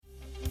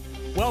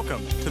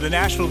Welcome to the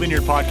Nashville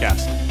Vineyard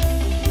Podcast.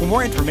 For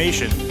more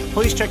information,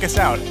 please check us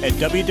out at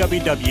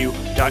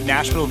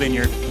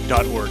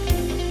www.nashvillevineyard.org.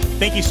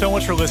 Thank you so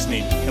much for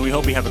listening, and we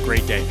hope you have a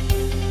great day.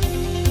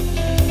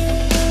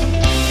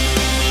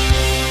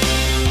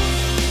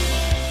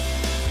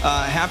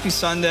 Happy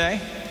Sunday.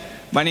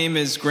 My name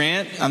is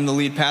Grant. I'm the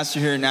lead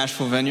pastor here at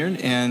Nashville Vineyard,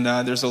 and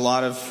there's a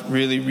lot of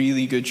really,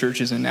 really good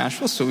churches in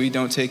Nashville, so we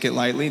don't take it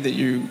lightly that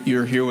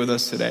you're here with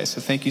us today. So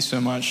thank you so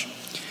much,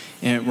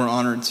 and we're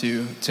honored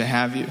to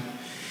have you.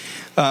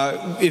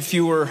 If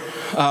you were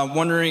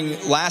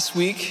wondering, last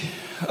week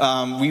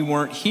we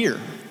weren't here,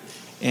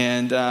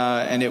 and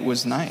it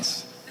was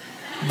nice.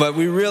 But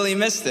we really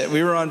missed it.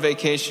 We were on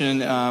vacation,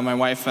 my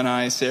wife and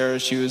I. Sarah,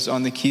 she was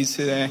on the Keys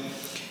today,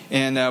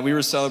 and we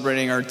were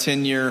celebrating our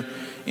 10-year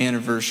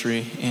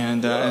anniversary,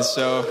 and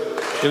so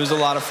it was a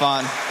lot of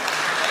fun.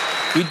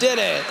 We did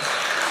it!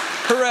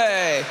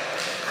 Hooray!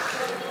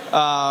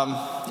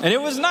 And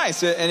it was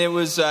nice, and it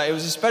was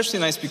especially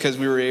nice because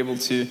we were able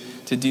to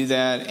do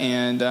that,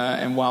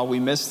 and while we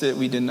missed it,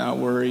 we did not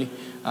worry.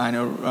 I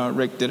know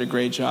Rick did a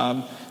great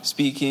job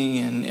speaking,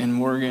 and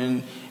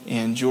Morgan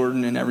and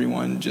Jordan and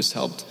everyone just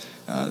helped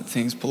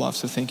things pull off.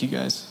 So thank you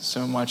guys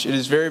so much. It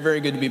is very, very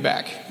good to be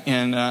back,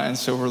 and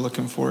so we're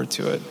looking forward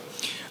to it.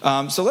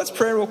 So let's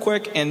pray real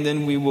quick, and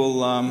then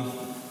we'll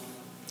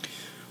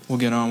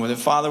get on with it.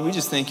 Father, we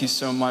just thank you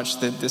so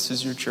much that this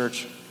is your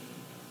church.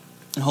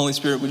 And Holy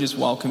Spirit, we just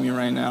welcome you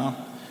right now.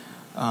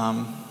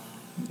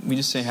 We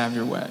just say, have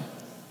your way.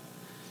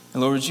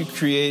 And Lord, would you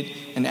create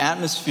an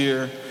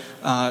atmosphere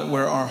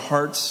where our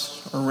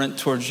hearts are rent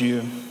towards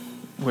you,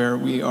 where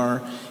we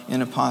are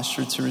in a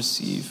posture to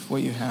receive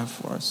what you have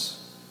for us.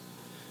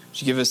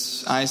 Would you give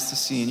us eyes to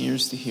see and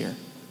ears to hear?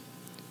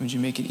 Would you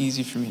make it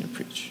easy for me to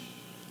preach?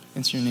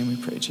 It's your name we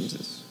pray,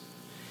 Jesus.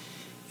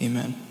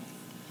 Amen.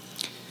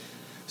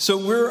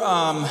 So we're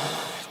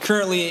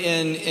currently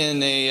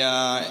in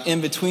a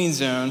in-between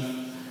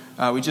zone.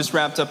 We just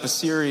wrapped up a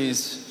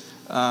series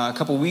a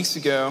couple weeks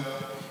ago,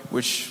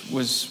 which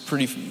was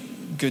pretty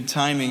good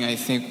timing, I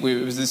think.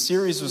 The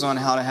series was on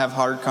how to have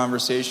hard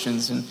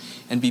conversations and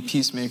be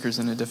peacemakers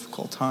in a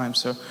difficult time.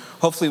 So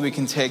hopefully we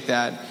can take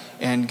that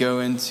and go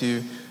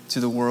into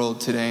the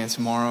world today and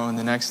tomorrow and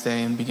the next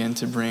day and begin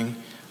to bring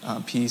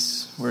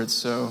peace where it's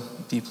so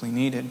deeply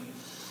needed.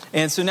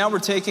 And so now we're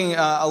taking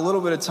a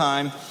little bit of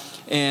time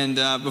and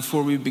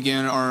before we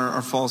begin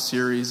our fall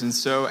series. And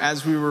so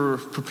as we were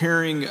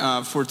preparing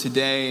for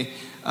today,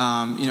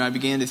 I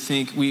began to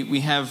think we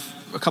have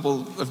a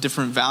couple of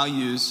different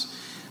values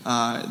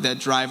that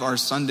drive our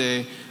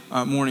Sunday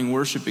morning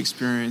worship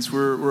experience.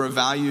 We're a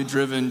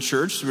value-driven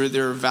church.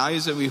 There are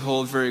values that we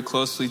hold very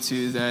closely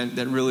to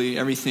that really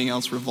everything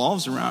else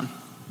revolves around.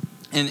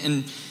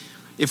 And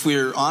if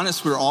we're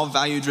honest, we're all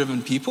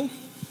value-driven people,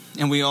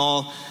 and we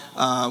all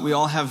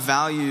have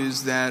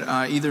values that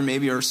either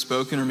maybe are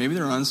spoken or maybe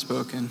they're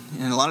unspoken.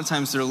 And a lot of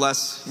times they're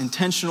less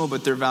intentional,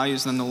 but they're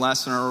values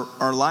nonetheless, and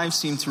our lives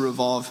seem to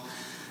revolve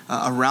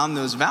around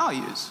those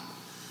values.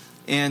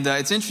 And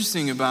it's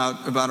interesting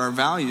about our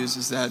values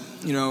is that,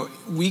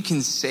 we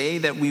can say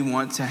that we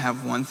want to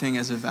have one thing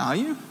as a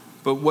value,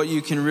 but what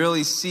you can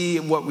really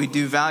see what we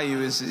do value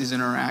is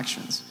in our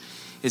actions.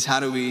 Is how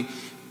do we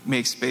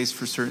make space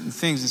for certain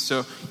things. And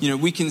so,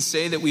 we can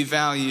say that we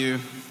value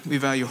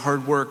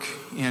hard work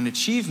and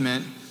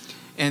achievement,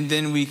 and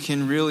then we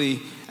can really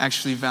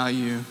actually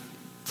value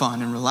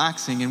fun and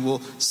relaxing, and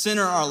we'll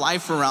center our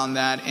life around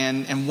that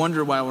and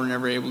wonder why we're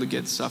never able to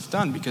get stuff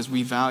done because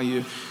we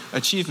value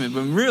achievement,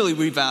 but really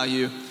we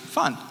value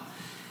fun.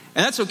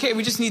 And that's okay.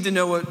 We just need to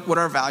know what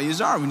our values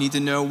are. We need to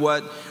know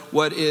what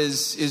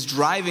is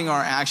driving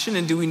our action,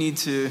 and do we need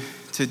to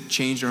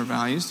change our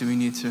values? Do we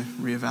need to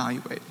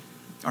reevaluate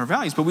our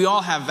values? But we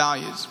all have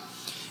values.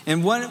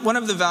 And one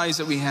of the values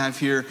that we have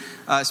here,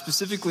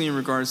 specifically in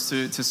regards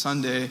to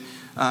Sunday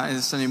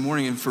and Sunday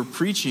morning and for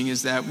preaching,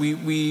 is that we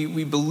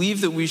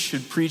believe that we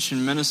should preach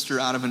and minister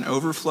out of an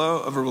overflow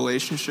of a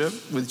relationship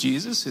with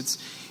Jesus.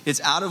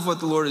 It's out of what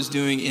the Lord is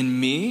doing in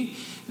me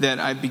that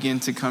I begin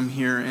to come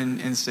here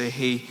and say,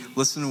 hey,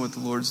 listen to what the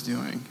Lord's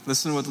doing.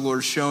 Listen to what the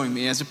Lord's showing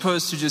me, as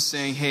opposed to just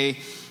saying, hey,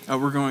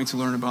 we're going to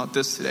learn about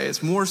this today.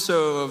 It's more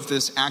so of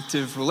this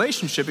active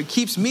relationship. It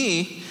keeps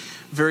me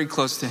very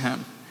close to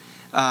him.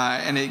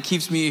 And it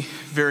keeps me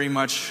very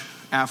much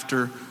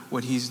after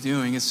what he's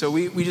doing. And so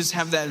we just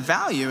have that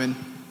value.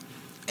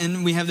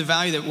 And we have the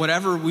value that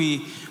whatever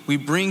we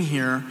bring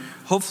here,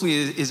 hopefully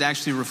is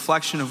actually a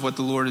reflection of what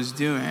the Lord is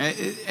doing.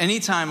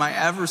 Anytime I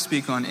ever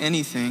speak on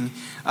anything,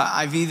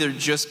 I've either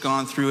just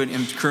gone through it,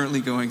 am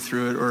currently going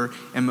through it, or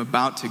am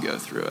about to go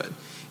through it.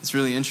 It's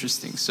really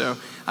interesting. So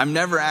I'm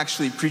never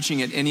actually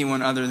preaching at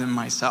anyone other than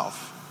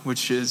myself,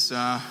 which is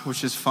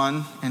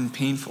fun and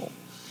painful.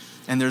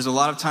 And there's a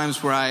lot of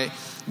times where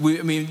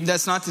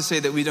that's not to say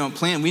that we don't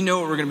plan. We know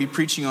what we're going to be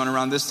preaching on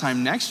around this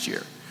time next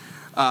year.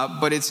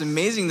 But it's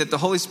amazing that the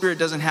Holy Spirit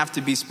doesn't have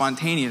to be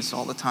spontaneous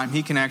all the time.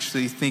 He can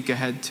actually think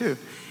ahead too.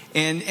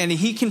 And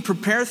he can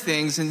prepare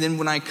things, and then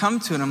when I come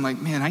to it, I'm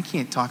like, man, I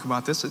can't talk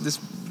about this.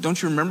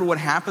 Don't you remember what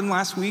happened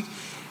last week?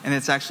 and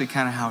it's actually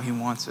kind of how he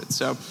wants it.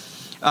 So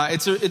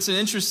it's an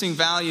interesting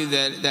value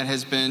that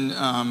has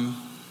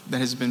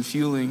been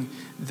fueling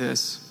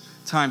this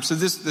time. So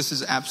this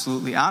is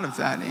absolutely out of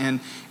that, and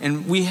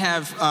we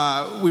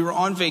were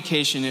on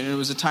vacation, and it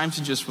was a time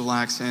to just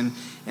relax. And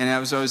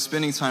as I was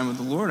spending time with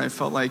the Lord, I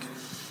felt like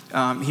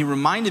he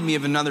reminded me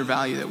of another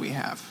value that we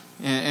have,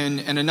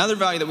 and another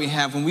value that we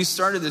have. When we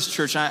started this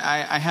church,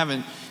 I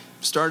haven't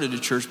started a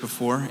church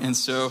before, and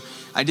so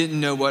I didn't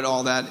know what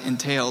all that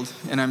entailed,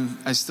 and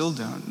I still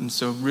don't. And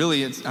so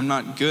really, I'm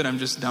not good. I'm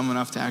just dumb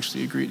enough to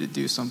actually agree to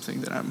do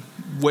something that I'm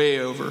way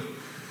over.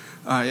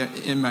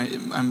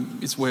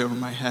 It's way over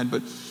my head.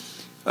 But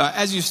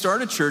as you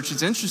start a church,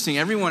 it's interesting.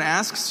 Everyone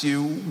asks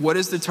you, what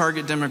is the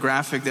target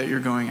demographic that you're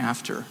going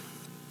after?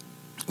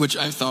 Which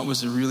I thought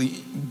was a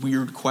really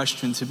weird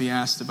question to be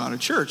asked about a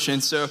church.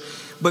 And so,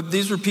 but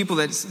these were people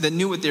that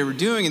knew what they were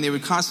doing, and they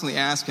would constantly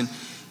ask, and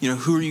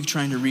who are you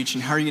trying to reach,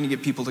 and how are you going to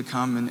get people to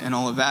come, and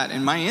all of that.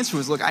 And my answer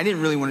was, look, I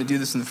didn't really want to do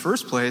this in the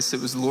first place.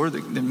 It was the Lord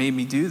that made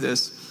me do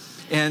this.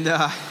 And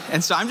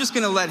so I'm just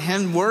going to let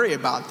him worry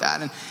about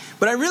that.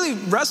 But I really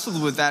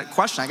wrestled with that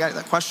question. I got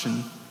that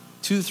question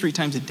 2-3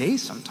 times a day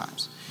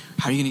sometimes.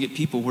 How are you going to get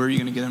people? Where are you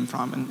going to get them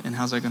from? And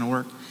how's that going to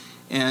work?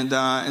 And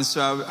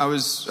so I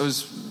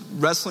was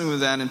wrestling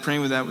with that and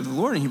praying with that with the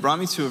Lord. And he brought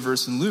me to a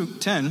verse in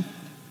Luke 10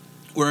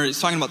 where it's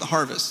talking about the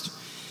harvest.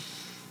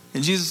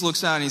 And Jesus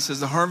looks out and he says,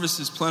 the harvest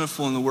is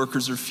plentiful and the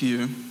workers are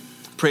few.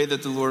 Pray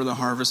that the Lord of the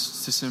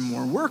harvest to send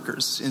more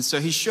workers. And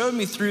so he showed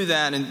me through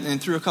that and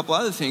through a couple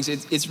other things.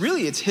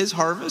 It's his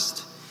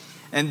harvest.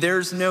 And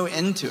there's no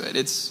end to it.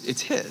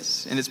 It's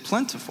his, and it's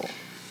plentiful.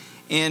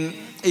 And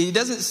he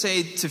doesn't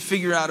say to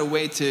figure out a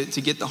way to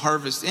get the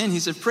harvest in. He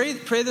said, pray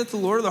that the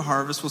Lord of the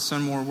harvest will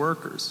send more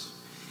workers.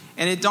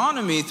 And it dawned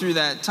on me through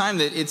that time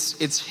that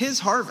it's his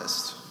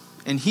harvest.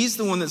 And he's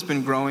the one that's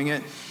been growing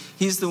it.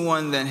 He's the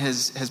one that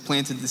has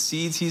planted the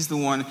seeds. He's the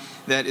one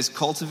that is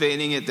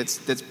cultivating it,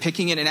 that's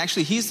picking it. And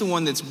actually, he's the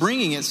one that's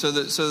bringing it. So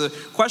the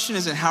question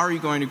isn't how are you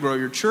going to grow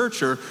your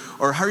church or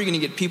how are you going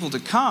to get people to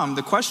come?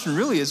 The question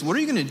really is, what are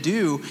you going to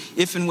do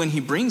if and when he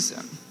brings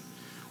them?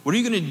 What are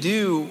you going to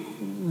do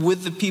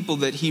with the people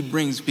that he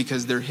brings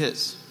because they're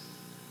his?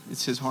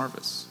 It's his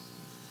harvest.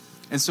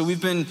 And so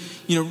we've been,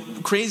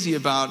 crazy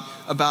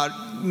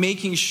about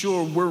making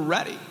sure we're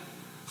ready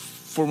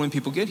for when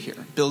people get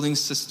here, building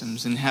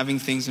systems and having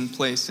things in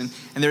place. And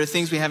there are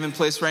things we have in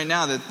place right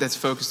now that's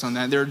focused on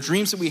that. There are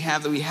dreams that we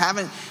have that we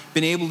haven't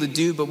been able to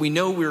do, but we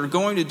know we're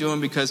going to do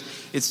them because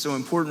it's so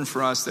important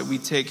for us that we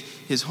take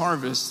his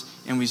harvest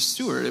and we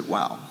steward it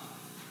well.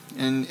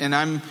 And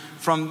I'm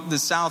from the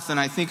South, and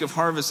I think of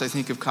harvest, I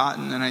think of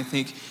cotton, and I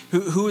think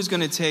who is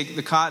going to take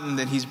the cotton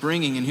that he's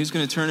bringing and who's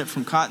going to turn it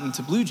from cotton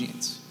to blue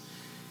jeans?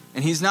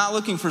 And he's not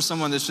looking for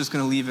someone that's just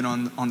going to leave it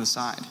on the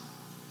side.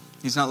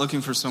 He's not looking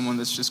for someone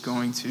that's just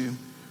going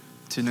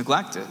to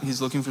neglect it.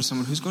 He's looking for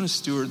someone who's going to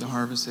steward the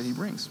harvest that he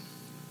brings.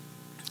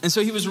 And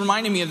so he was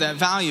reminding me of that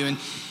value,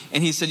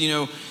 and he said,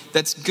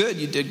 that's good.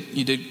 You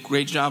did a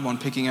great job on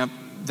picking up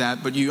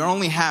that, but you're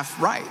only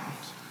half right.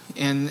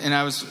 And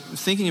I was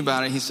thinking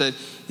about it. He said,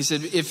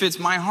 if it's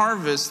my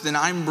harvest, then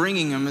I'm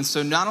bringing them. And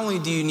so not only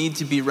do you need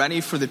to be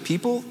ready for the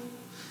people,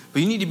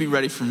 but you need to be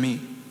ready for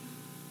me.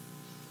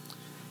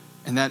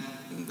 And that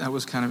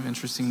was kind of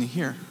interesting to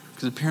hear,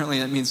 because apparently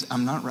that means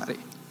I'm not ready.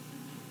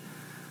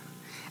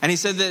 And he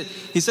said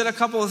a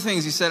couple of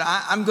things. He said,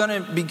 I'm going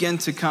to begin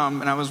to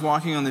come. And I was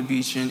walking on the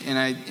beach,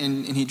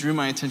 and he drew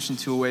my attention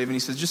to a wave. And he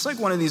said, just like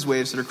one of these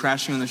waves that are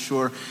crashing on the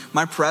shore,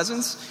 my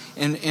presence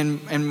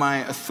and my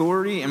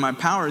authority and my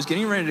power is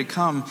getting ready to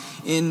come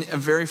in a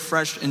very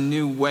fresh and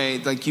new way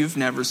like you've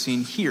never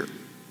seen here.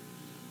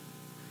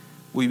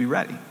 Will you be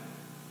ready?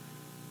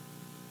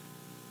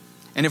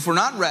 And if we're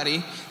not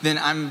ready, then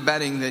I'm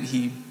betting that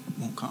he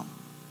won't come.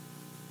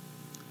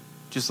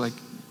 Just like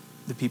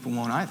the people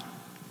won't either.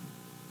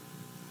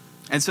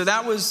 And so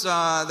that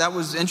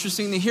was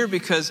interesting to hear,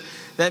 because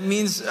that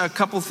means a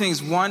couple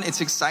things. One, it's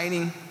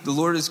exciting. The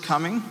Lord is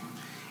coming.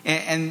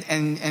 And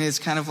it's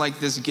kind of like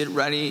this get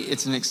ready.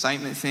 It's an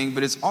excitement thing.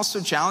 But it's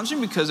also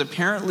challenging because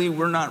apparently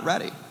we're not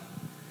ready.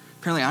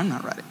 Apparently I'm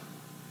not ready.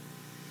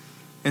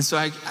 And so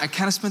I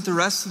kind of spent the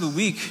rest of the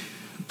week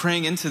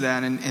praying into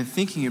that and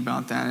thinking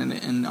about that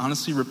and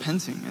honestly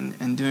repenting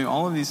and doing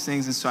all of these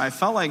things. And so I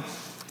felt like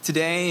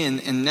today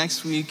and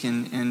next week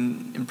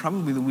and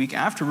probably the week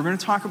after, we're going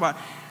to talk about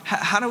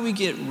how do we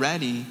get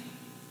ready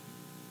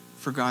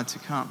for God to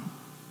come?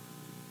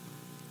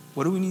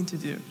 What do we need to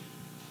do?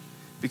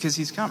 Because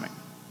he's coming.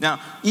 Now,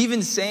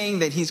 even saying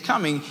that he's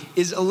coming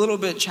is a little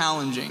bit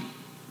challenging.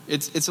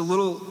 It's a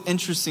little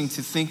interesting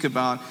to think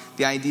about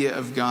the idea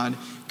of God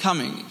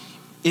coming.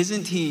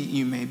 Isn't he,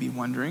 you may be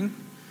wondering,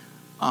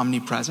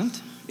 omnipresent?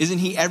 Isn't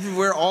he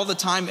everywhere all the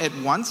time at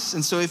once?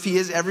 And so if he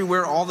is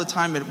everywhere all the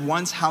time at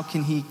once, how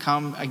can he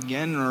come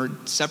again or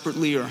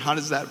separately, or how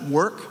does that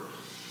work?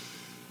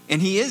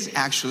 And he is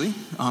actually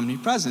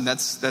omnipresent.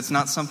 That's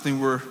not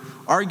something we're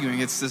arguing.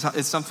 It's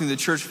something the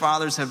church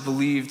fathers have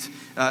believed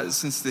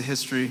since the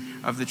history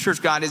of the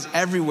church. God is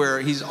everywhere.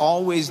 He's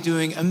always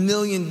doing a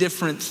million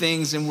different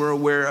things, and we're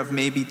aware of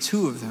maybe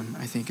two of them,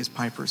 I think, as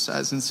Piper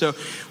says. And so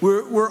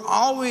we're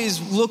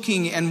always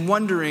looking and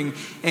wondering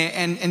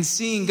and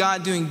seeing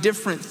God doing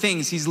different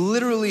things. He's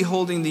literally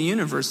holding the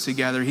universe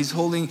together. He's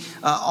holding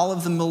all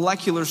of the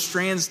molecular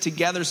strands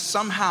together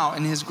somehow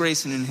in his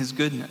grace and in his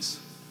goodness.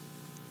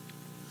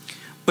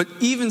 But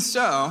even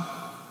so,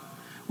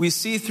 we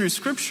see through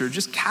Scripture,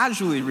 just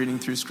casually reading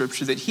through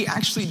Scripture, that he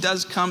actually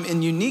does come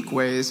in unique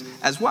ways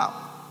as well.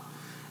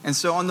 And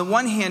so on the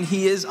one hand,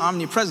 he is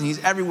omnipresent.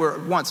 He's everywhere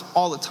at once,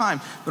 all the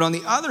time. But on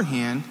the other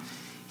hand,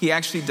 he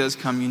actually does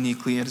come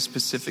uniquely at a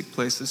specific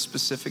place, a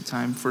specific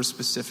time, for a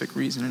specific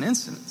reason and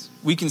incident.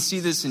 We can see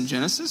this in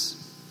Genesis,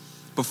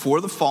 before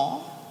the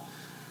fall,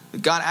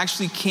 that God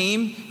actually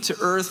came to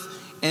earth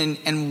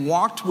and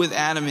walked with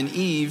Adam and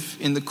Eve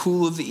in the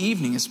cool of the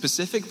evening, a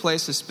specific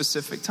place, a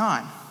specific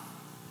time.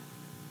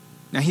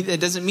 Now, that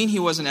doesn't mean he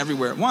wasn't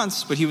everywhere at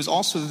once, but he was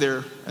also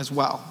there as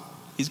well.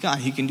 He's God.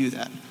 He can do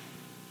that.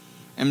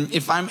 And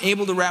if I'm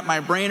able to wrap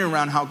my brain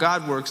around how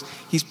God works,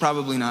 he's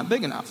probably not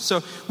big enough.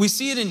 So we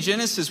see it in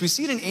Genesis. We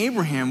see it in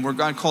Abraham, where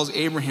God calls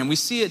Abraham. We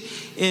see it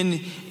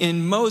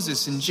in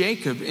Moses and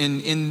Jacob,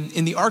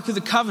 in the Ark of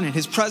the Covenant.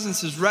 His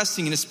presence is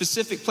resting in a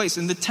specific place,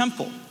 in the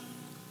temple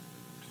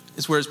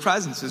is where his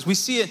presence is. We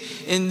see it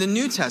in the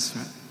New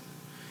Testament.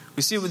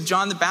 We see it with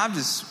John the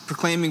Baptist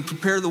proclaiming,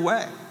 "Prepare the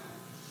way."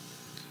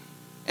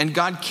 And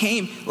God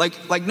came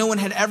like no one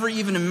had ever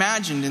even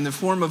imagined, in the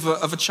form of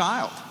a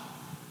child.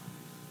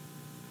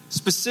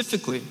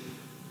 Specifically,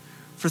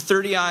 for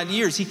 30-odd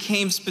years, he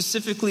came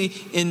specifically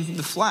in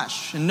the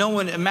flesh. And no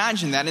one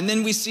imagined that. And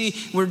then we see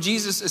where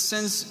Jesus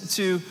ascends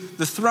to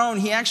the throne,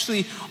 he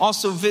actually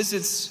also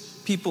visits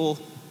people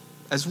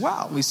as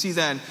well. We see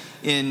that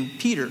in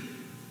Peter.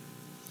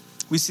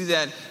 We see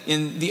that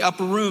in the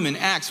upper room in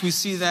Acts. We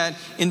see that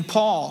in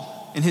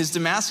Paul, in his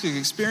Damascus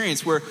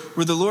experience, where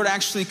the Lord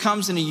actually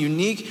comes in a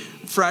unique,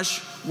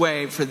 fresh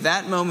way for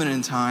that moment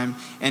in time,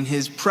 and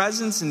his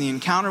presence and the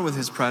encounter with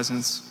his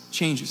presence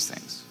changes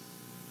things.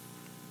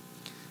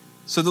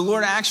 So the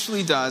Lord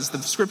actually does, the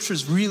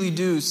scriptures really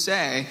do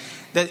say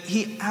that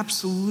he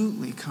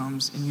absolutely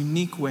comes in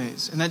unique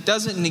ways. And that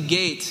doesn't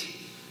negate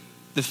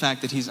the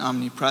fact that he's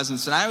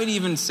omnipresent. And I would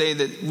even say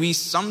that we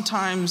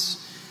sometimes,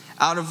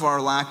 out of our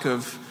lack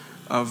of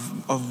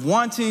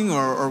wanting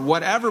or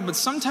whatever, but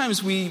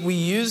sometimes we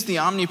use the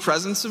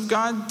omnipresence of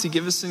God to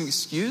give us an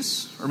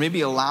excuse, or maybe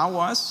allow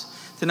us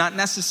to not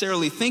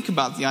necessarily think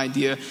about the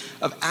idea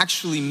of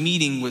actually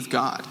meeting with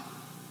God,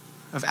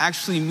 of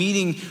actually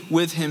meeting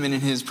with him and in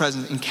his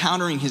presence,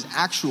 encountering his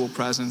actual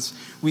presence.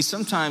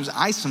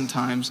 I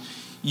sometimes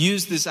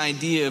use this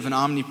idea of an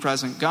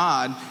omnipresent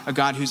God, a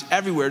God who's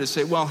everywhere, to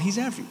say, well, he's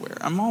everywhere.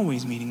 I'm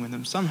always meeting with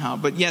him somehow.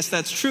 But yes,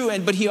 that's true.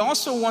 But he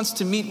also wants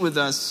to meet with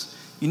us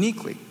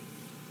uniquely.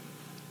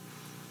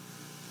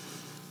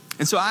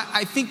 And so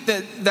I think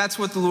that's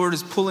what the Lord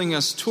is pulling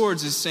us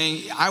towards, is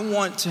saying, I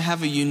want to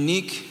have a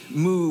unique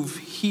move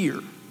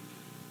here.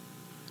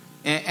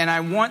 And I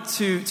want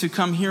to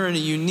come here in a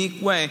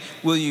unique way.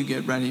 Will you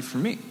get ready for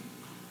me?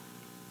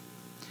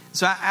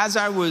 So as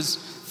I was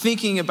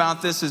thinking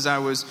about this, as I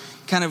was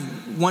kind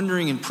of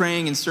wondering and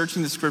praying and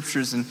searching the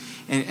scriptures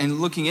and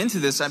looking into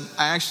this, I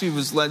actually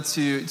was led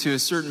to a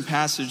certain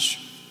passage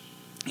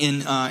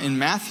in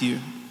Matthew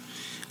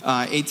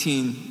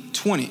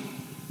 18:20.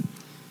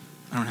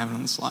 I don't have it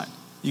on the slide.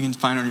 You can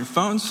find it on your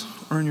phones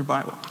or in your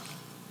Bible.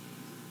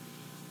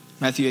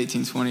 Matthew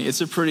 18:20.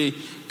 It's a pretty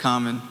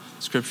common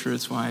scripture.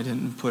 That's why I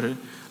didn't put it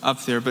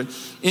up there. But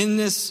in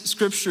this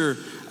scripture,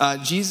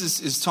 Jesus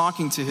is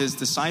talking to his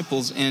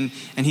disciples, and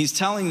he's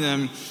telling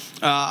them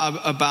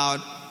about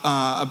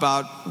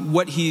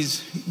what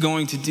he's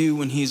going to do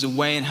when he's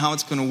away and how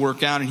it's going to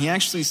work out. And he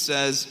actually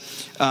says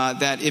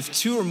that if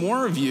two or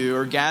more of you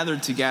are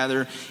gathered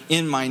together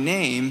in my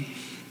name,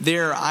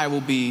 there I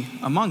will be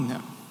among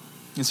them.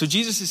 And so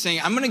Jesus is saying,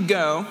 I'm going to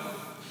go.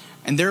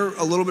 And they're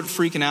a little bit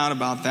freaking out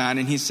about that.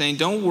 And he's saying,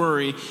 don't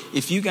worry,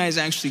 if you guys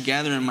actually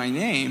gather in my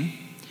name,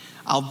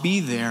 I'll be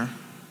there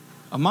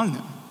among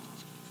them.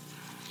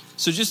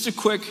 So just a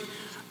quick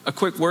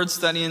word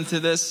study into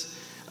this.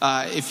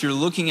 If you're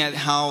looking at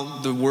how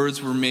the words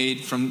were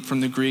made from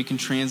the Greek and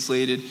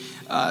translated,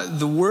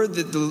 the word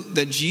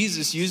that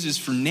Jesus uses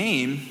for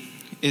name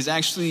is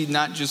actually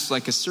not just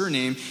like a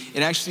surname.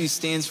 It actually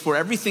stands for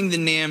everything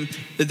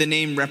that the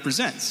name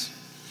represents.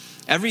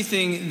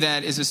 Everything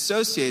that is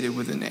associated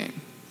with the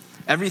name.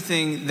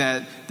 Everything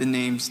that the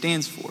name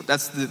stands for.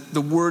 That's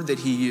the word that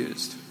he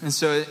used. And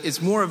so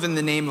it's more of in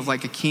the name of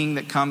like a king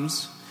that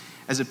comes,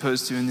 as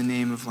opposed to in the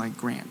name of like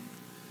Grant.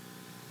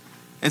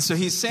 And so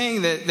he's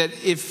saying that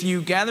if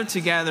you gather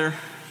together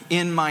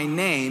in my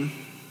name,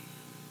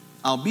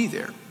 I'll be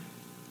there.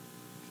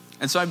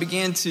 And so I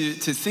began to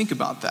think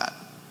about that.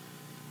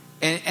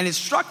 And it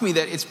struck me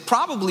that it's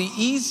probably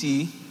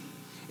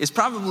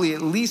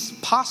at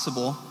least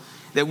possible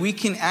that we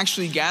can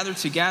actually gather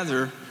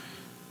together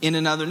in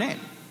another name.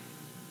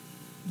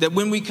 That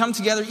when we come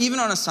together, even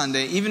on a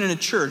Sunday, even in a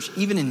church,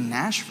 even in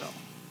Nashville,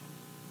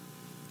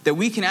 that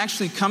we can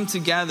actually come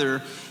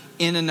together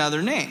in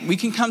another name. We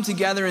can come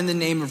together in the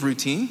name of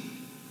routine.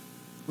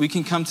 We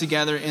can come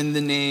together in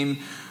the name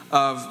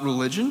of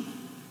religion.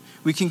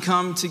 We can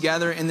come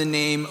together in the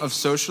name of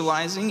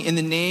socializing, in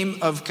the name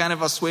of kind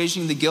of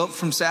assuaging the guilt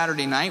from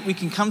Saturday night. We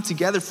can come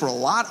together for a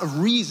lot of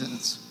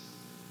reasons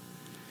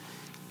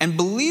and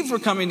believe we're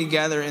coming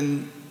together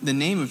in the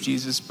name of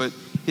Jesus, but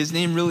his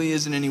name really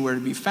isn't anywhere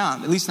to be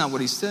found, at least not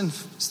what he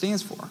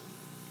stands for.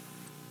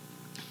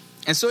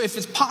 And so if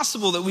it's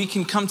possible that we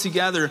can come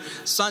together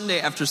Sunday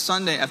after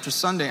Sunday after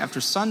Sunday after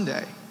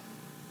Sunday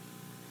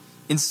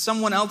in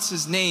someone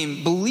else's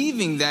name,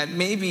 believing that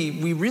maybe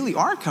we really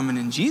are coming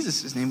in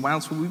Jesus' name, why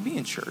else would we be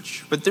in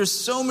church? But there's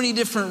so many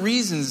different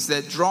reasons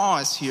that draw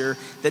us here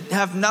that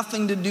have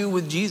nothing to do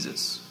with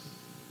Jesus.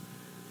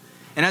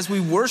 And as we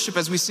worship,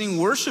 as we sing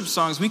worship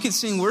songs, we could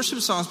sing worship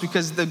songs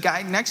because the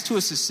guy next to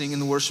us is singing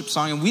the worship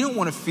song and we don't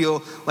want to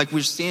feel like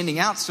we're standing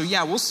out. So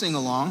yeah, we'll sing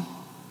along.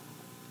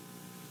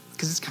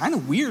 Because it's kind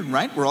of weird,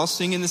 right? We're all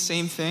singing the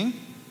same thing.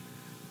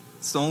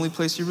 It's the only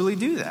place you really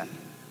do that.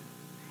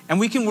 And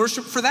we can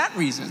worship for that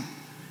reason.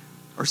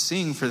 Or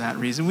sing for that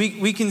reason.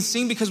 We can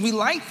sing because we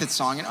like that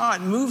song.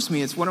 And it moves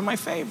me. It's one of my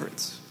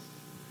favorites.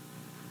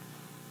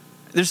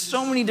 There's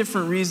so many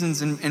different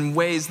reasons and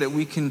ways that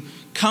we can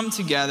come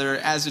together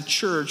as a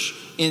church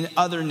in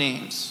other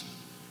names.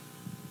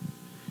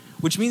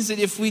 Which means that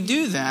if we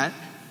do that,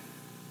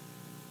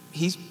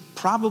 he's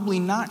probably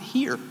not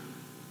here.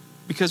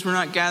 Because we're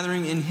not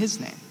gathering in his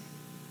name.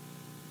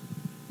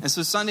 And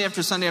so Sunday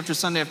after Sunday after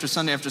Sunday after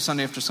Sunday after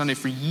Sunday after Sunday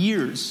for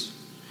years,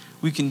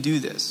 we can do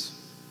this.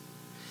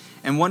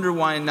 And wonder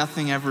why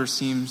nothing ever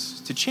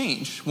seems to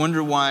change.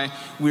 Wonder why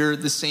we're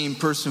the same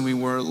person we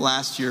were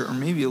last year, or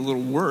maybe a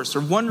little worse.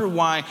 Or wonder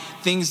why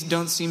things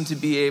don't seem to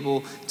be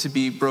able to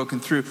be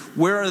broken through.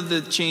 Where are the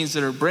chains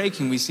that are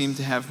breaking? We seem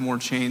to have more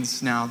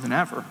chains now than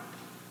ever.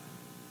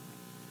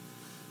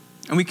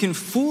 And we can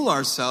fool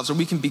ourselves, or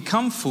we can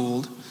become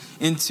fooled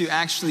into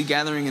actually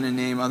gathering in a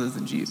name other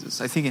than Jesus.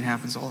 I think it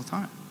happens all the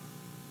time.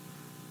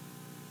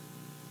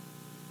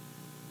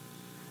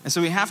 And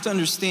so we have to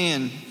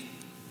understand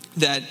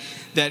that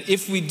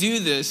if we do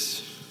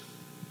this,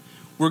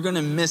 we're going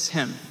to miss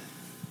him.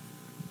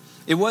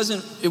 It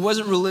wasn't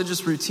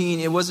religious routine.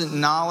 It wasn't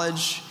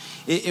knowledge.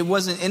 It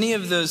wasn't any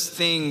of those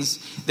things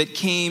that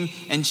came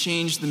and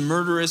changed the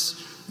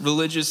murderous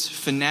religious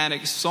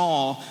fanatic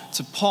Saul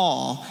to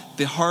Paul,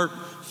 the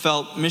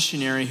heartfelt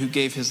missionary who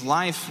gave his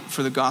life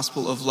for the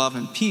gospel of love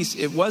and peace.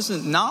 It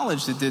wasn't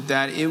knowledge that did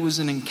that. It was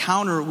an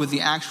encounter with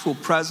the actual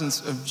presence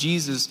of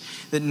Jesus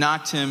that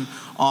knocked him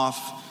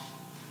off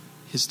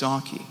his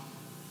donkey.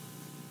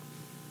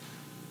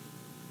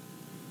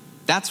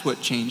 That's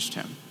what changed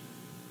him.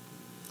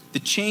 The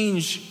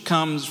change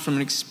comes from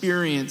an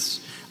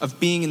experience of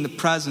being in the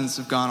presence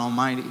of God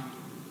Almighty.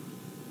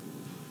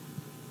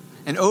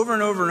 And over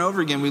and over and over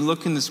again, we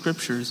look in the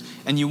scriptures,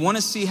 and you want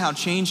to see how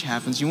change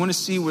happens. You want to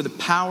see where the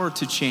power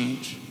to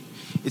change,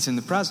 it's in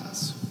the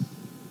presence.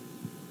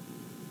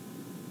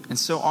 And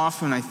so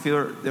often I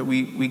feel that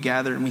we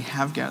gather, and we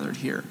have gathered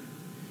here,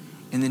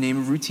 in the name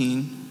of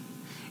routine,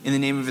 in the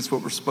name of it's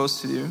what we're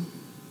supposed to do.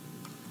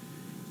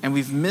 And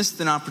we've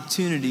missed an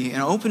opportunity, an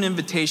open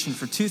invitation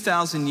for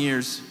 2,000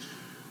 years,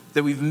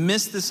 that we've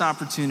missed this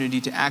opportunity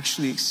to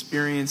actually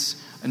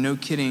experience a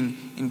no-kidding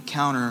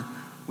encounter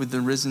with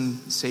the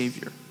risen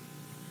Savior.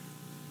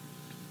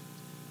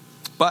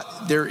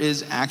 But there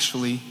is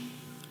actually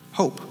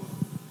hope.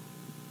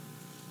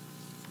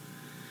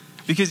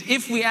 Because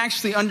if we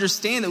actually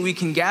understand that we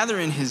can gather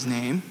in his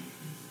name,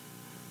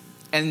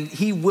 and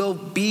he will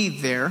be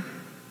there,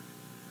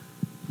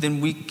 then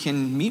we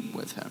can meet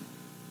with him.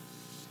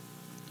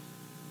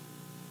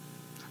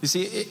 You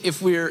see,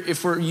 if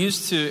we're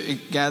used to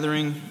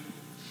gathering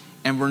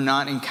and we're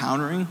not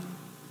encountering,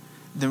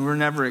 then we're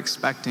never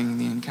expecting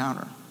the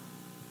encounter.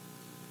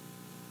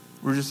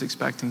 We're just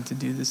expecting to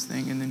do this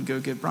thing and then go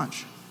get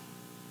brunch.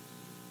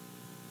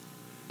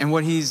 And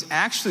what he's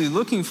actually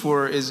looking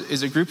for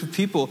is a group of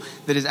people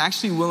that is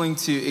actually willing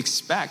to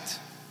expect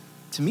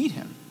to meet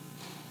him.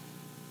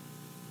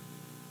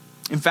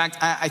 In fact,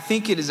 I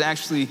think it is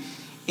actually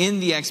in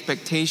the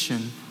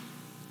expectation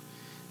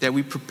that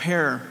we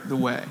prepare the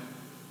way,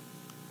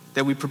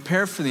 that we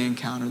prepare for the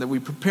encounter, that we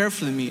prepare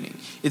for the meeting.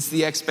 It's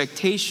the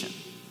expectation.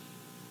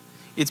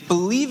 It's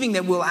believing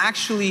that we'll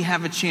actually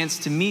have a chance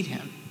to meet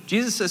him.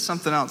 Jesus says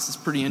something else that's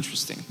pretty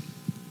interesting.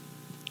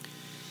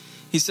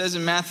 He says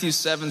in Matthew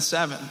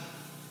 7:7,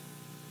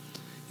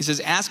 he says,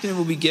 "Ask and it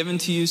will be given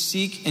to you,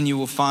 seek and you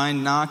will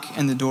find, knock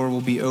and the door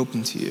will be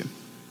open to you."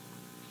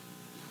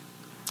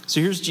 So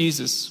here's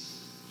Jesus.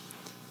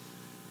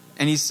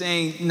 And he's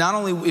saying, not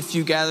only if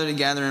you gather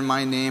together in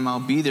my name, I'll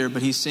be there,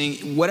 but he's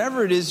saying,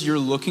 whatever it is you're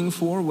looking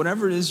for,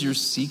 whatever it is you're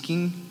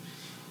seeking,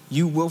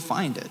 you will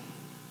find it.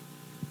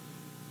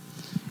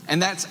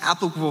 And that's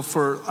applicable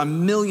for a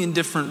million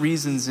different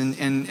reasons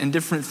and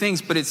different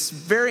things. But it's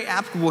very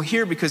applicable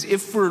here because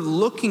if we're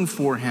looking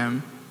for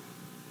him,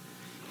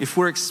 if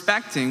we're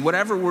expecting,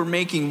 whatever we're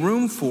making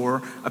room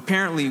for,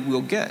 apparently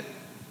we'll get.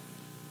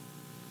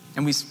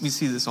 And we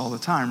see this all the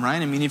time,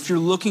 right? I mean, if you're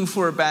looking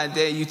for a bad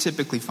day, you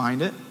typically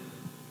find it.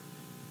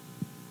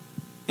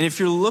 And if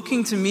you're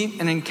looking to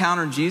meet and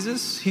encounter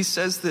Jesus, he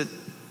says that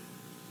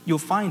you'll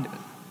find it.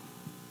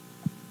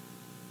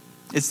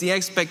 It's the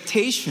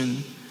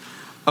expectation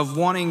of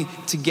wanting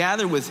to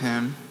gather with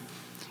him.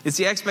 It's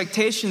the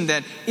expectation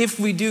that if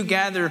we do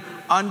gather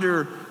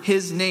under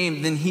his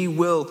name, then he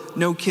will,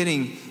 no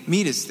kidding,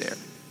 meet us there.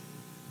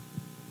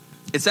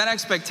 It's that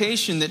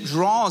expectation that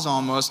draws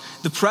almost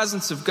the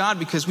presence of God,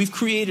 because we've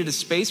created a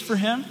space for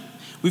him.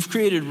 We've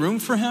created room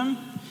for him.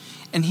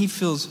 And he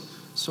feels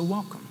so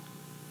welcome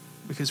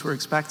because we're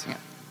expecting it.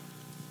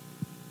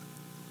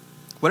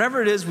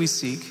 Whatever it is we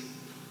seek,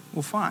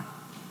 we'll find.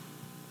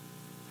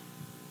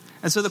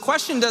 And so the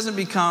question doesn't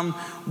become,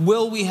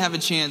 will we have a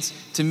chance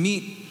to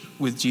meet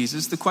with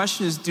Jesus? The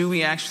question is, do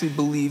we actually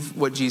believe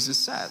what Jesus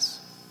says?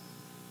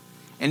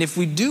 And if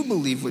we do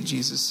believe what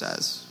Jesus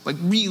says, like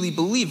really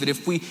believe it,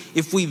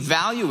 if we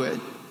value it,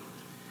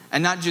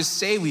 and not just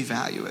say we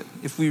value it,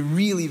 if we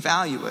really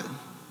value it,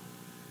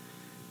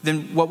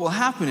 then what will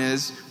happen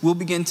is we'll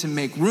begin to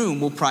make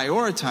room, we'll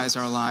prioritize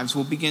our lives,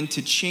 we'll begin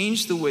to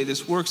change the way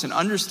this works and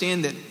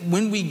understand that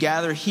when we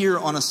gather here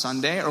on a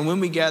Sunday or when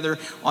we gather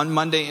on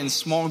Monday in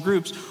small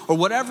groups or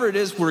whatever it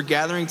is we're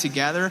gathering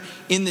together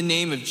in the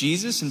name of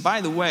Jesus. And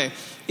by the way,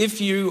 if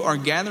you are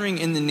gathering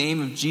in the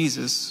name of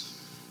Jesus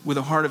with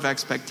a heart of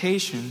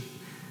expectation,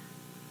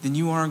 then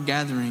you are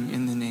gathering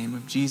in the name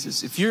of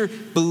Jesus. If you're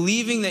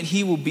believing that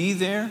he will be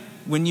there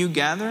when you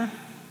gather,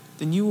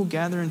 then you will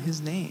gather in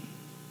his name.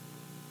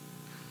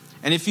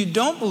 And if you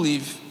don't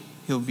believe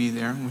he'll be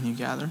there when you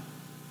gather,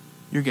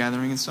 you're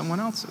gathering in someone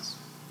else's.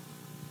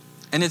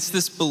 And it's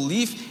this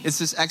belief, it's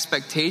this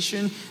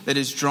expectation that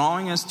is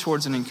drawing us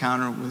towards an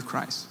encounter with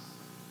Christ.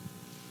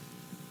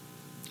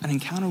 An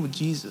encounter with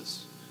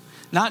Jesus.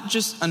 Not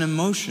just an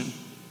emotion.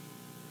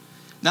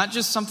 Not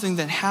just something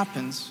that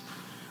happens.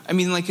 I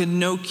mean, like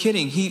no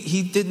kidding.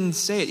 He didn't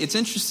say it. It's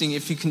interesting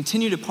if you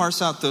continue to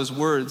parse out those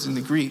words in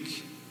the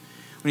Greek.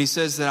 When he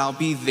says that I'll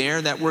be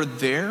there, that word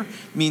there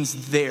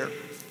means there.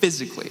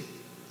 Physically,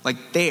 like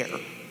there.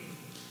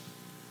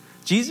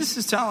 Jesus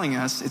is telling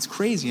us, it's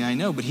crazy, I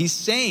know, but he's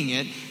saying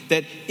it,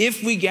 that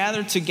if we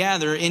gather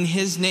together in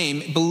his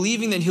name,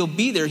 believing that he'll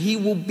be there, he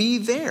will be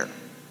there.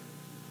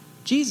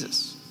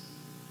 Jesus.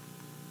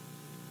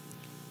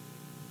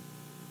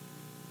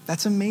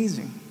 That's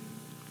amazing.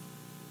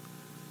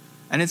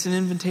 And it's an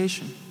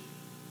invitation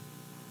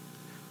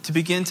to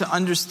begin to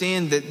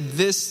understand that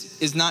this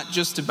is not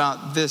just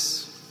about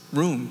this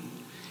room.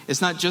 It's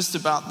not just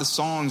about the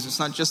songs. It's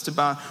not just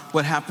about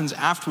what happens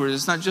afterwards.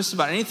 It's not just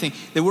about anything.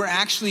 That we're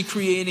actually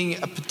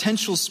creating a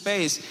potential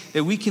space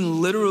that we can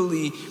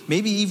literally,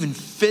 maybe even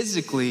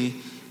physically,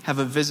 have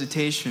a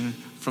visitation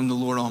from the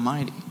Lord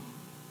Almighty.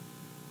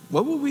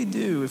 What would we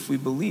do if we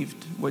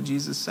believed what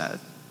Jesus said?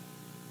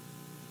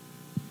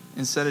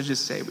 Instead of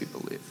just say we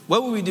believe.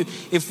 What would we do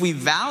if we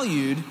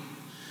valued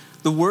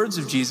the words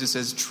of Jesus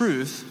as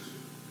truth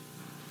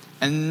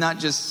and not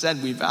just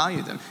said we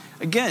value them?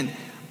 Again,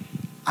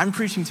 I'm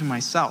preaching to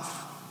myself.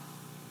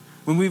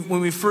 When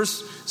we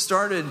first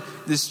started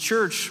this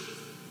church,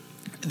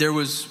 there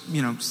was,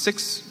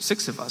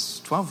 six of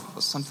us, 12 of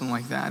us, something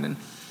like that.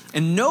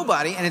 And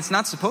nobody, and it's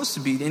not supposed to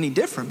be any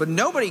different, but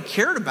nobody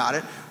cared about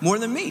it more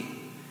than me.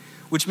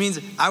 Which means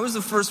I was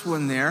the first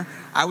one there.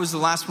 I was the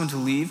last one to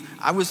leave.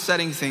 I was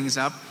setting things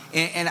up.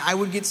 And I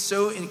would get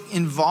so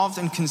involved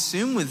and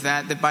consumed with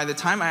that by the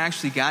time I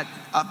actually got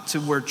up to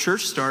where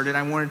church started,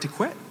 I wanted to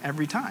quit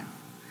every time.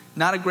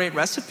 Not a great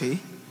recipe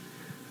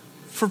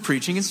for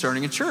preaching and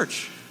starting a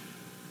church.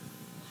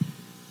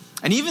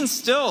 And even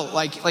still,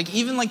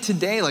 even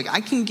today,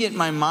 I can get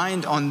my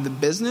mind on the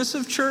business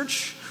of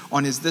church,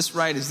 on is this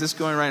right, is this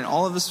going right, and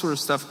all of this sort of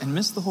stuff, and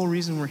miss the whole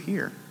reason we're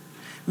here.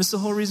 Miss the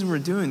whole reason we're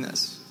doing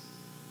this.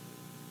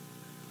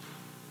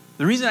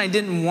 The reason I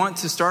didn't want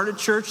to start a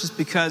church is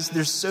because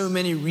there's so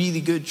many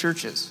really good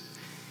churches.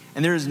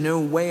 And there is no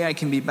way I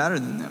can be better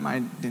than them. I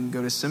didn't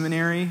go to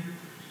seminary.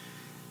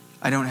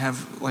 I don't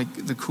have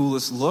the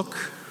coolest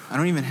look. I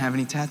don't even have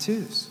any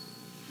tattoos.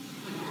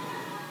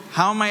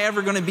 How am I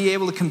ever going to be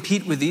able to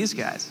compete with these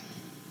guys?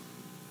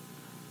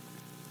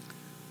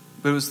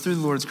 But it was through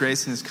the Lord's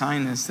grace and his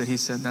kindness that he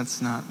said, that's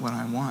not what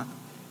I want.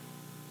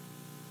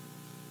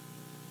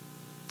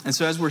 And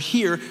so as we're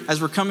here,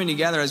 as we're coming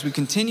together, as we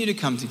continue to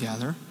come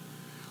together,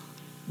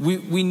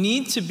 we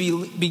need to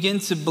begin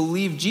to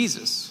believe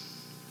Jesus.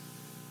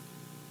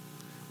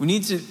 We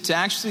need to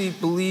actually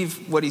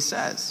believe what he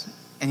says.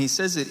 And he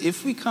says that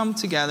if we come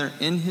together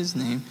in his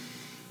name,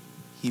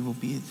 he will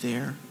be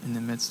there in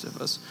the midst of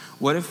us.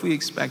 What if we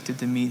expected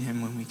to meet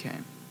him when we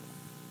came?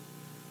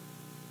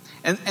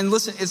 And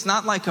listen, it's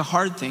not like a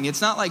hard thing.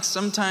 It's not like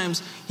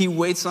sometimes he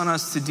waits on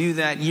us to do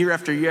that year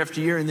after year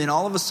after year, and then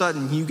all of a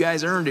sudden, you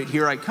guys earned it,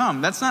 here I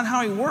come. That's not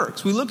how he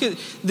works. We look at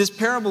this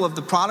parable of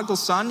the prodigal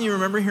son. You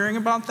remember hearing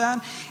about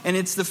that? And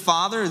it's the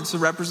father, it's a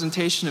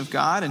representation of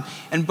God.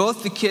 And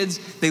both the kids,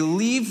 they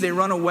leave, they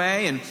run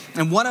away,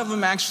 and one of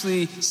them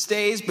actually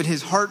stays, but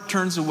his heart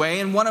turns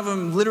away, and one of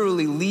them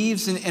literally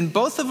leaves, and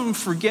both of them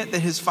forget that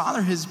his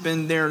father has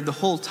been there the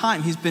whole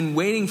time. He's been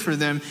waiting for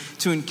them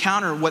to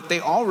encounter what they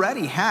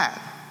already had.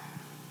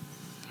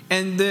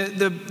 And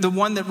the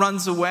one that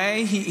runs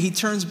away, he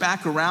turns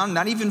back around,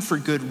 not even for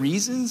good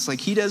reasons.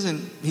 Like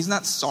he's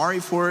not sorry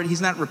for it.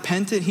 He's not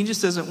repentant. He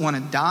just doesn't want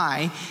to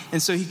die.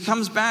 And so he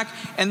comes back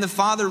and the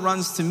father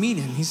runs to meet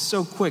him. He's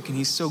so quick and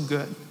he's so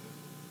good.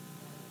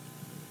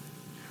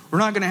 We're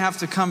not going to have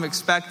to come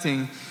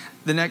expecting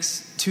the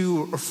next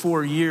 2 or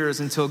 4 years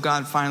until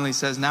God finally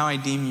says, now I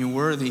deem you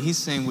worthy. He's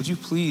saying, would you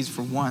please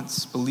for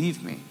once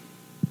believe me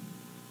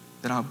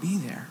that I'll be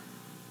there?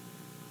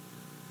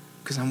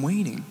 Because I'm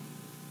waiting.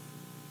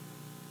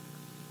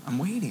 I'm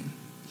waiting.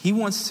 He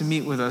wants to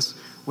meet with us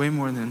way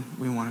more than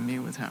we want to meet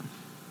with him.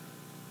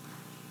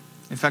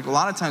 In fact, a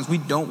lot of times we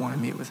don't want to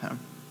meet with him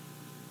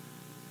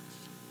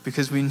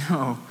because we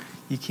know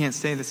you can't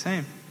stay the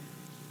same.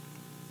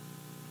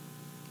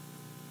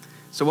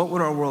 So what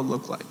would our world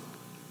look like?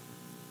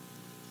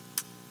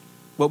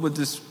 What would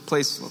this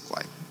place look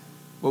like?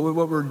 What would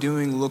what we're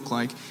doing look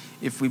like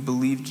if we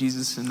believe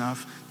Jesus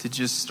enough to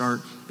just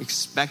start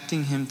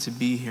expecting him to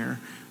be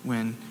here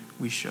when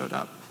we showed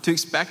up? To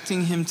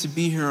expecting him to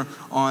be here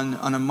on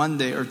a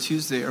Monday or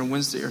Tuesday or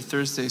Wednesday or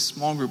Thursday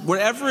small group.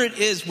 Whatever it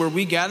is where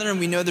we gather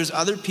and we know there's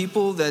other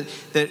people that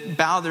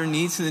bow their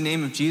knees to the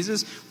name of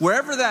Jesus.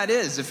 Wherever that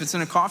is, if it's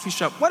in a coffee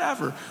shop,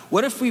 whatever.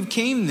 What if we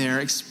came there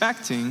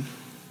expecting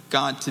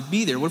God to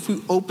be there? What if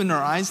we opened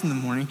our eyes in the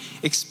morning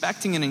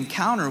expecting an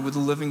encounter with the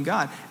living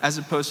God as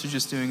opposed to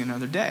just doing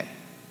another day?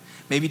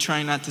 Maybe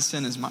trying not to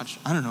sin as much.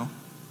 I don't know.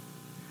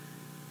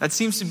 That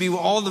seems to be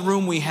all the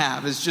room we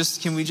have is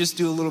just, can we just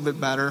do a little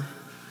bit better?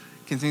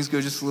 Can things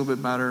go just a little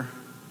bit better?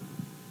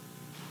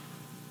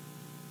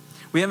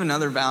 We have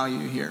another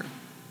value here.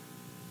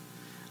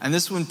 And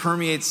this one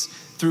permeates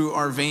through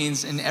our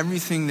veins in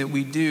everything that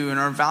we do. And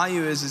our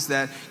value is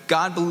that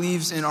God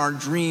believes in our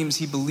dreams.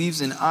 He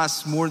believes in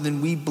us more than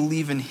we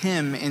believe in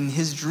him. And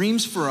his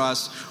dreams for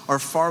us are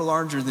far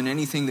larger than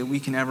anything that we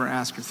can ever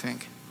ask or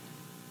think.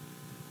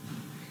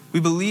 We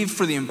believe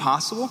for the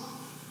impossible.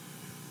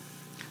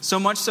 So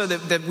much so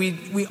that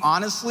we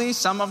honestly,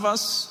 some of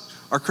us,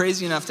 are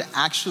crazy enough to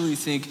actually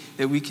think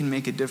that we can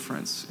make a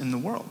difference in the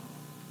world.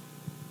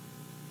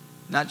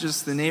 Not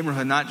just the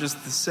neighborhood, not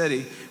just the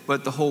city,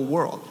 but the whole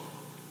world.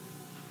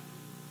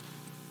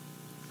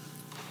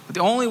 But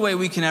the only way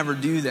we can ever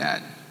do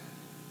that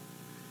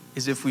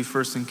is if we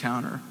first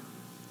encounter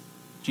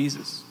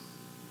Jesus.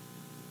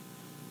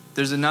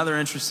 There's another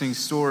interesting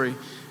story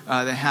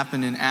that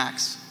happened in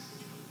Acts.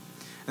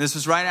 And this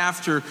was right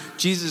after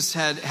Jesus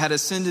had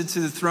ascended to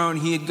the throne.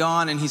 He had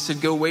gone and he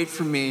said, go wait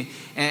for me.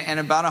 And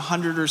about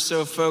 100 or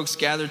so folks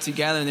gathered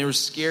together and they were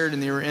scared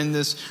and they were in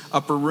this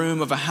upper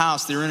room of a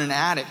house. They were in an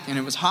attic and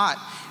it was hot.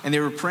 And they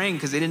were praying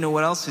because they didn't know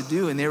what else to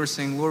do. And they were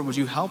saying, Lord, would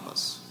you help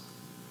us?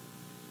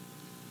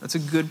 That's a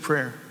good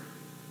prayer.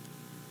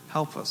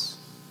 Help us.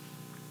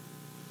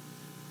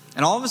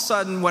 And all of a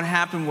sudden what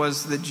happened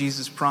was that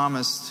Jesus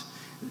promised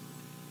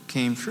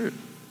came true.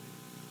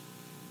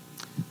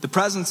 The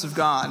presence of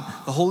God,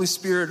 the Holy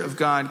Spirit of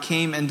God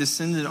came and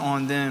descended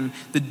on them.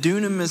 The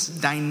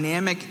dunamis,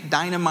 dynamic,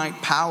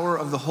 dynamite power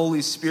of the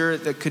Holy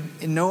Spirit that could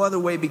in no other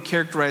way be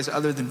characterized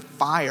other than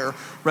fire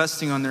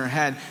resting on their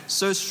head.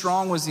 So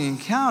strong was the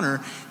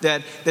encounter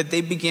that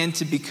they began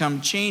to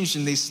become changed,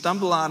 and they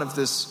stumble out of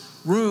this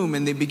room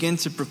and they begin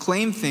to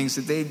proclaim things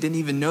that they didn't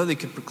even know they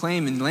could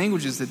proclaim in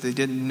languages that they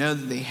didn't know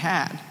that they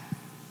had.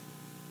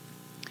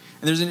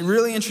 And there's a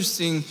really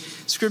interesting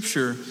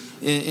scripture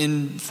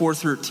in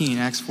 4:13,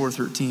 Acts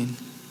 4:13.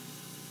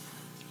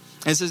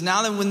 And it says,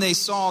 now that when they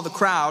saw the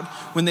crowd,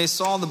 when they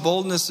saw the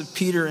boldness of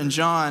Peter and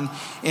John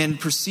and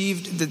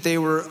perceived that they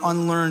were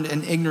unlearned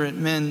and ignorant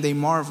men, they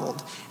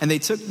marveled. And they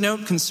took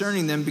note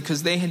concerning them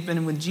because they had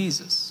been with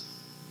Jesus.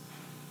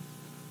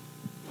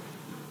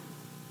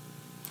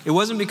 It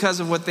wasn't because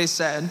of what they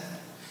said.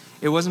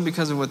 It wasn't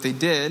because of what they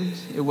did.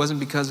 It wasn't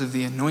because of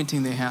the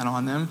anointing they had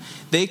on them.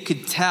 They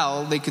could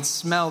tell, they could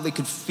smell, they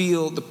could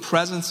feel the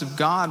presence of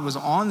God was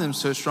on them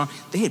so strong.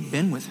 They had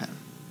been with him.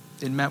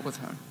 They'd met with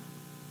him.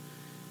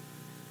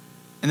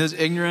 And those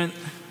ignorant,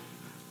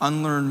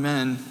 unlearned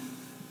men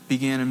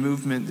began a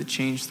movement that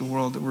changed the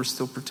world that we're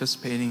still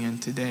participating in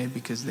today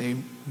because they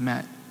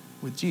met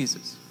with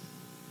Jesus.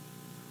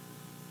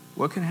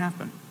 What can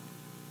happen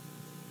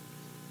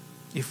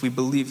if we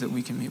believe that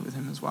we can meet with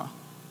him as well?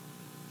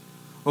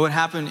 What would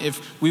happen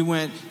if we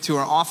went to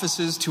our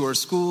offices, to our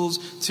schools,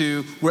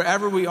 to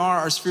wherever we are,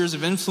 our spheres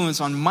of influence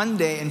on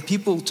Monday, and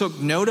people took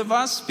note of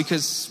us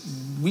because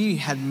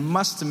we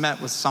must have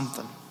met with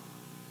something?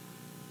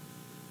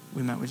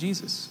 We met with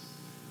Jesus.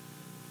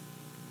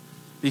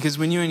 Because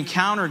when you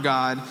encounter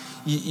God,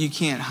 you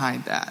can't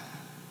hide that.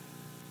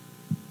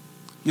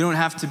 You don't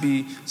have to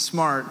be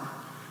smart.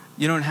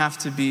 You don't have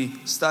to be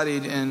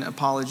studied in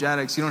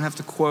apologetics. You don't have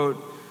to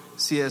quote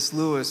C.S.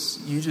 Lewis.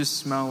 You just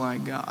smell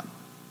like God.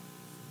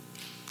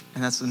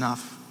 And that's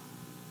enough.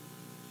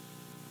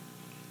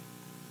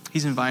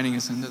 He's inviting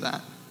us into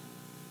that.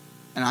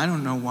 And I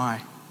don't know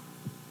why.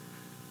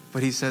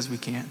 But he says we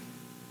can.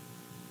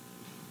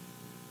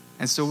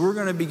 And so we're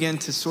going to begin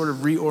to sort of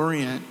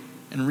reorient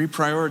and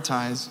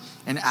reprioritize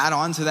and add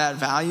on to that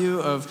value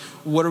of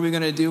what are we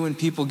going to do when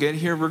people get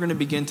here? We're going to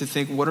begin to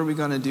think, what are we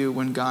going to do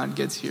when God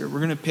gets here? We're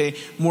going to pay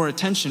more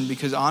attention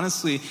because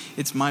honestly,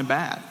 it's my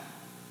bad.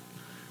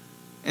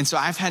 And so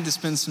I've had to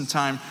spend some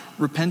time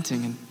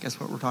repenting, and guess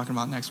what we're talking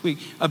about next week,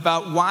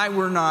 about why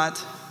we're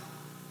not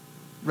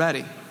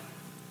ready.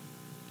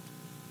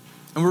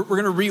 And we're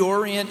going to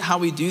reorient how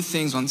we do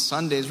things on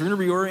Sundays. We're going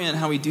to reorient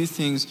how we do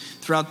things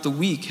throughout the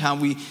week, how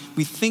we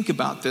think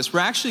about this. We're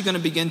actually going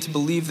to begin to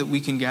believe that we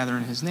can gather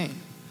in his name.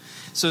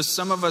 So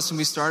some of us, when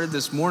we started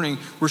this morning,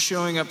 we're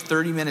showing up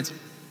 30 minutes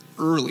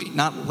early,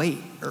 not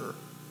later.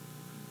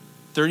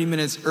 30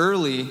 minutes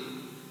early,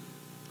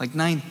 like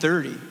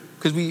 9:30.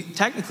 Because we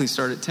technically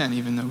start at 10,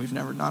 even though we've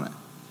never done it.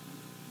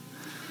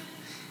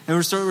 And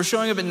we're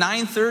showing up at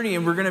 9:30,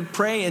 and we're going to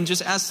pray and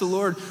just ask the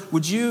Lord,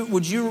 would you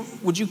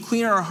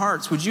clean our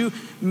hearts? Would you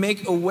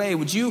make a way?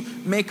 Would you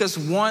make us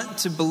want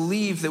to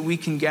believe that we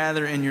can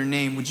gather in your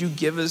name? Would you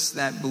give us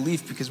that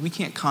belief? Because we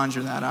can't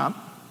conjure that up.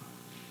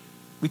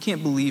 We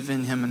can't believe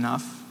in him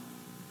enough.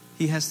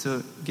 He has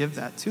to give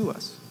that to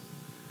us.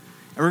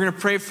 And we're going to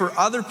pray for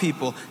other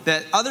people,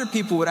 that other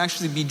people would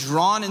actually be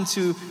drawn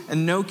into a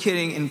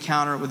no-kidding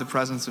encounter with the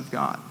presence of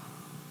God.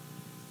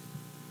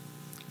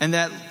 And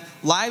that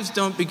lives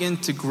don't begin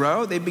to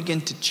grow, they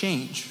begin to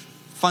change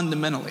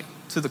fundamentally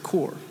to the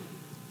core.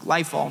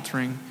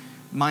 Life-altering,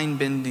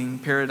 mind-bending,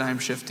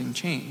 paradigm-shifting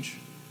change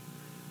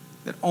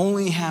that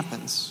only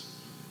happens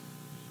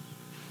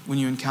when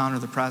you encounter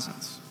the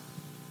presence.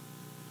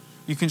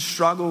 You can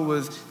struggle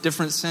with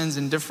different sins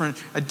and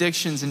different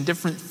addictions and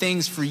different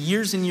things for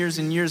years and years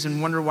and years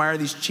and wonder, why are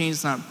these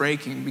chains not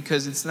breaking?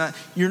 Because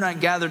you're not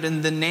gathered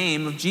in the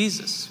name of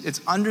Jesus.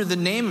 It's under the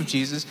name of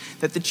Jesus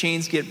that the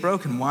chains get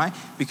broken. Why?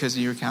 Because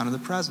you encounter the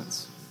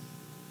presence.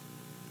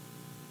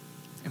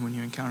 And when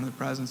you encounter the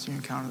presence, you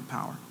encounter the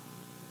power.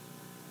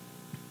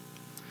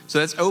 So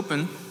that's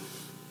open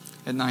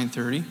at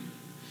 9:30.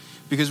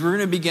 Because we're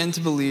going to begin to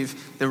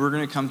believe that we're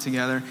going to come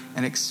together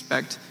and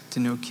expect to,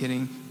 no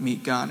kidding,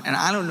 meet God. And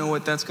I don't know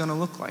what that's going to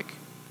look like.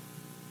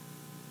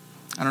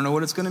 I don't know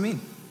what it's going to mean.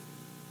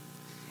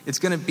 It's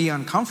going to be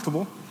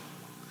uncomfortable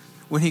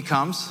when he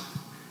comes,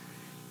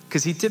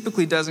 because he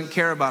typically doesn't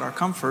care about our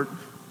comfort.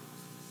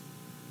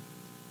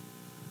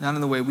 Not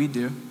in the way we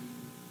do.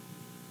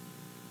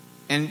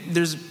 And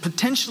there's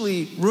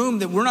potentially room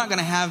that we're not going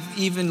to have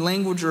even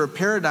language or a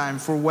paradigm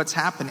for what's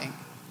happening.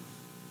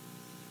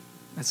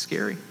 That's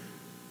scary.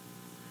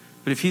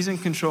 But if he's in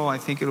control, I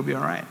think it'll be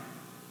all right.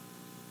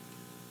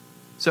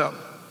 So,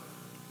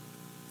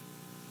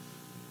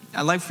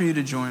 I'd like for you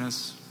to join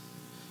us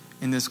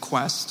in this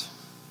quest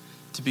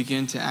to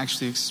begin to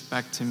actually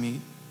expect to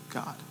meet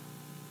God.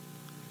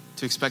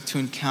 To expect to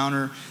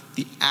encounter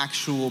the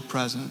actual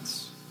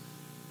presence.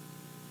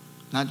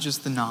 Not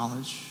just the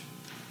knowledge.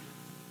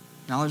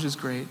 Knowledge is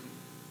great,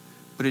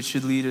 but it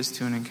should lead us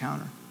to an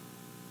encounter.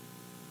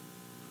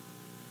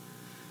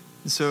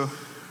 And so,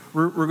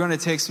 we're going to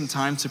take some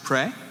time to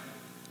pray.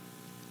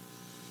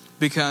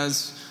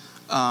 Because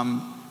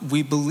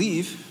we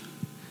believe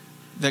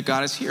that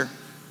God is here.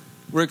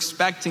 We're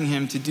expecting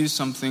him to do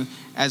something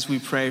as we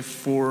pray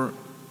for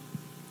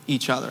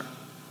each other.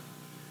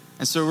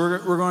 And so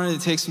we're going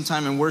to take some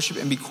time and worship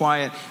and be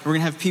quiet. And we're going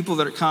to have people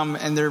that come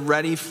and they're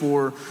ready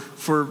for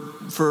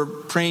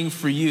praying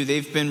for you.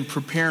 They've been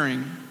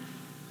preparing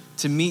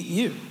to meet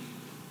you.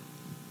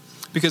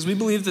 Because we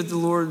believe that the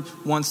Lord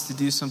wants to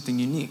do something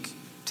unique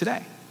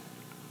today.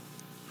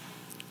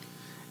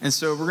 And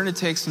so we're going to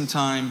take some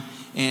time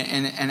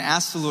and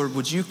ask the Lord,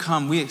 would you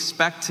come? We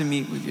expect to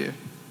meet with you.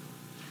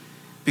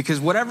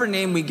 Because whatever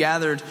name we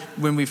gathered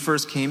when we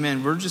first came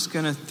in, we're just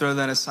going to throw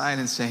that aside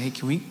and say, hey,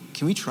 can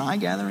we try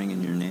gathering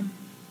in your name?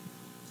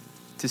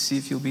 To see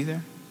if you'll be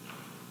there?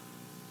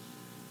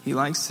 He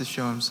likes to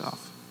show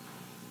himself.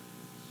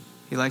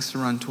 He likes to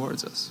run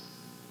towards us.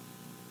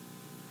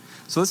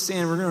 So let's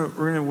stand. We're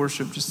going to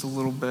worship just a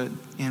little bit,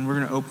 and we're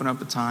going to open up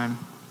a time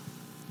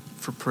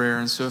for prayer.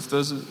 And so if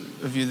those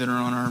of you that are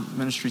on our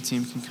ministry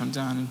team can come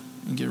down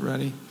and get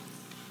ready.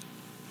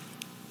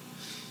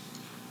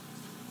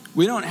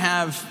 We don't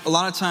have, a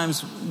lot of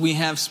times we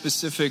have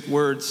specific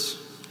words.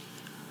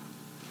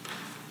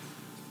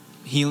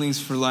 Healings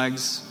for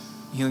legs,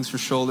 healings for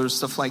shoulders,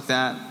 stuff like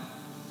that.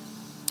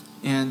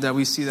 And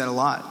we see that a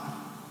lot.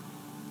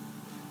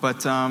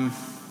 But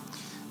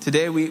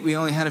today we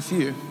only had a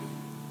few.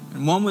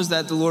 And one was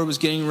that the Lord was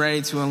getting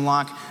ready to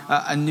unlock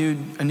a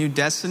new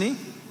destiny,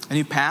 a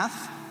new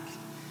path.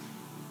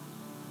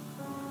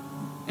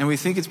 And we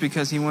think it's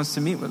because he wants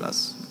to meet with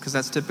us, because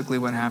that's typically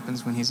what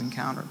happens when he's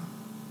encountered.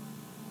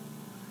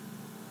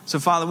 So,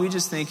 Father, we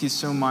just thank you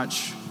so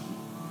much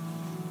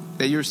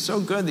that you're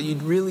so good that you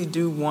really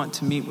do want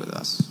to meet with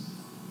us.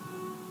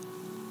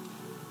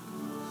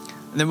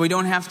 And then we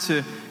don't have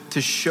to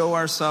show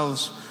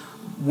ourselves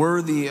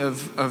worthy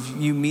of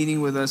you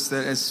meeting with us,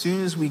 that as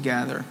soon as we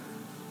gather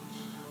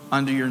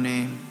under your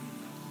name,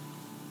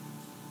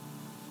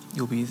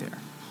 you'll be there.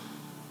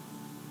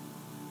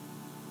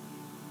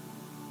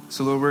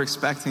 So, Lord, we're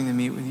expecting to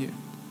meet with you.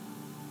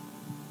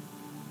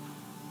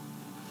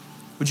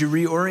 Would you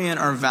reorient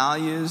our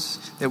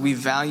values, that we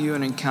value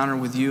an encounter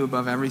with you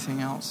above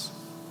everything else?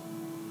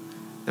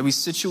 That we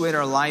situate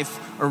our life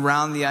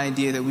around the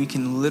idea that we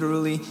can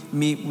literally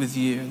meet with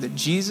you. That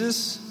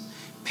Jesus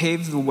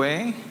paved the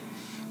way,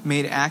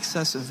 made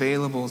access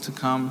available to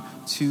come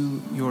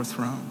to your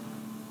throne.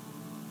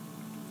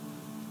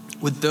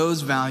 Would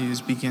those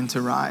values begin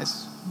to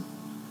rise?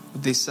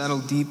 Would they settle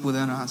deep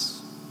within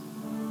us?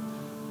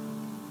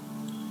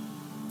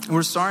 And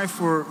we're sorry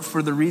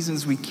for the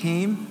reasons we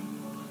came,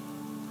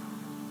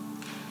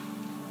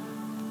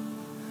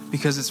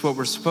 because it's what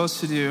we're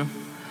supposed to do,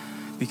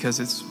 because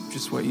it's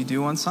just what you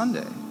do on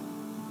Sunday.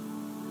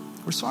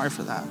 We're sorry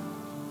for that.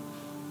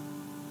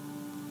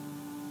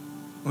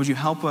 Would you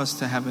help us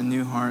to have a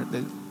new heart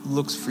that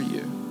looks for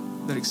you,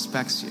 that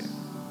expects you,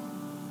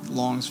 that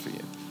longs for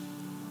you?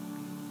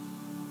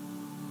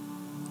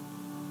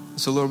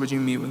 So, Lord, would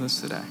you meet with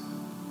us today?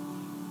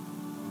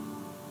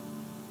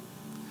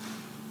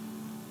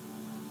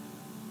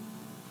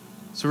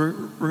 So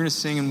we're going to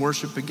sing and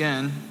worship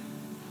again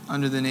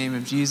under the name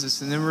of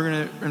Jesus. And then we're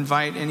going to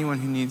invite anyone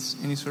who needs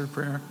any sort of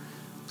prayer.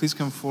 Please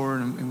come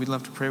forward, and we'd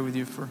love to pray with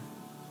you for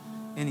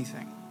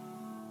anything.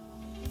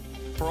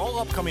 For all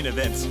upcoming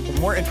events or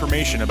more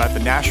information about the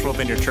Nashville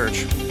Vineyard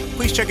Church,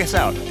 please check us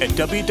out at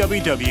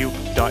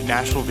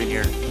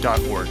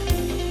www.nashvillevineyard.org.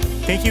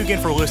 Thank you again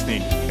for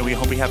listening, and we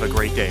hope you have a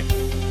great day.